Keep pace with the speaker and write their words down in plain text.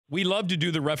We love to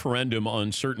do the referendum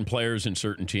on certain players and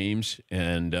certain teams,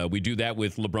 and we do that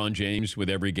with LeBron James with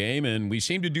every game, and we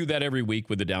seem to do that every week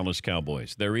with the Dallas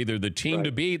Cowboys. They're either the team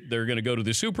to beat, they're going to go to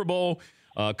the Super Bowl,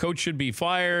 coach should be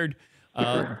fired.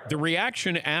 The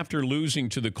reaction after losing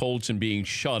to the Colts and being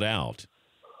shut out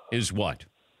is what?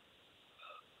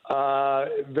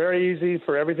 Very easy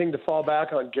for everything to fall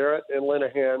back on Garrett and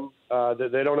Linehan.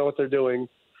 They don't know what they're doing.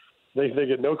 They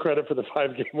get no credit for the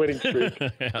 5-game winning streak.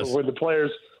 Yes.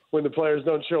 When the players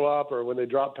don't show up or when they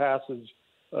drop passes,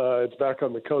 it's back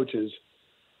on the coaches.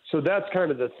 So that's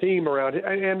kind of the theme around it.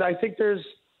 And I think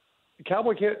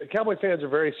Cowboy fans are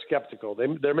very skeptical.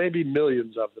 There may be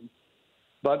millions of them,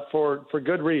 but for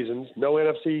good reasons. No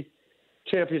NFC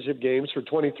championship games for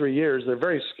 23 years. They're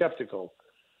very skeptical.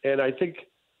 And I think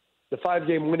the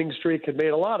 5-game winning streak had made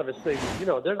a lot of us think,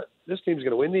 this team's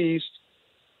going to win the East,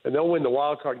 and they'll win the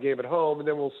wild card game at home, and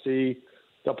then we'll see.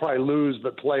 They'll probably lose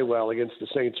but play well against the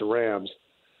Saints or Rams.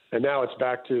 And now it's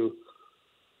back to,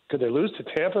 could they lose to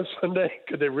Tampa Sunday?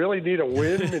 Could they really need a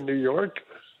win in New York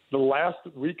the last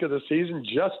week of the season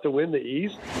just to win the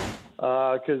East?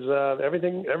 Because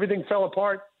everything fell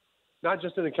apart, not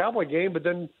just in the Cowboy game, but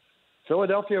then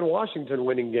Philadelphia and Washington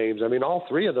winning games. I mean, all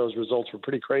three of those results were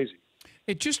pretty crazy.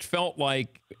 It just felt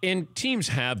like, and teams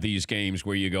have these games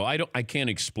where you go, I can't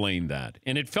explain that.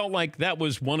 And it felt like that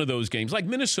was one of those games, like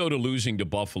Minnesota losing to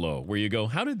Buffalo, where you go,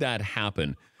 how did that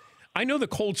happen? I know the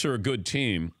Colts are a good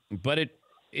team, but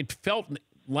it felt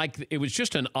like it was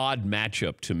just an odd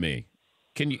matchup to me.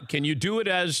 Can you do it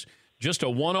as just a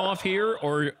one-off here,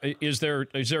 or is there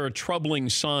a troubling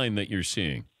sign that you're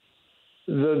seeing?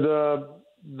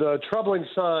 The troubling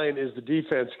sign is the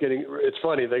defense getting. It's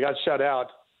funny, they got shut out.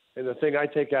 And the thing I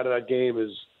take out of that game is,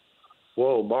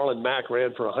 Marlon Mack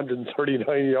ran for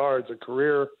 139 yards, a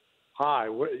career high.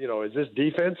 Is this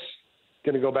defense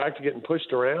going to go back to getting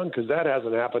pushed around? Because that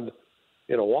hasn't happened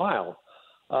in a while.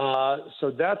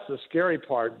 So that's the scary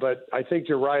part. But I think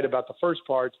you're right about the first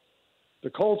part. The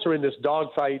Colts are in this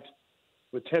dogfight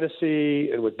with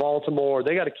Tennessee and with Baltimore.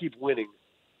 They got to keep winning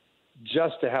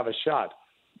just to have a shot.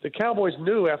 The Cowboys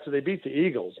knew after they beat the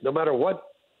Eagles, no matter what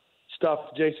stuff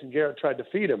Jason Garrett tried to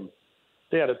feed him,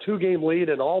 they had a 2-game lead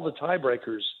in all the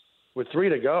tiebreakers with 3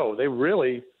 to go. They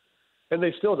really, and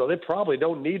they still don't, they probably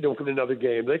don't need to win another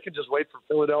game. They could just wait for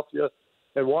Philadelphia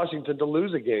and Washington to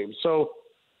lose a game. So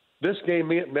this game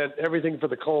meant everything for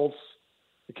the Colts.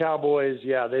 The Cowboys,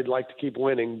 they'd like to keep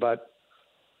winning, but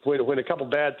when a couple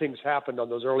bad things happened on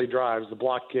those early drives, the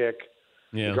block kick,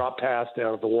 the drop pass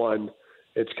down at the 1,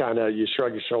 it's kind of, you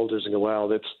shrug your shoulders and go, well,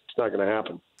 it's not going to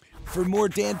happen. For more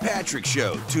Dan Patrick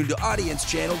Show, tune to Audience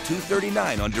Channel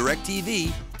 239 on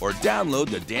DirecTV or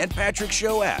download the Dan Patrick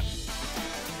Show app.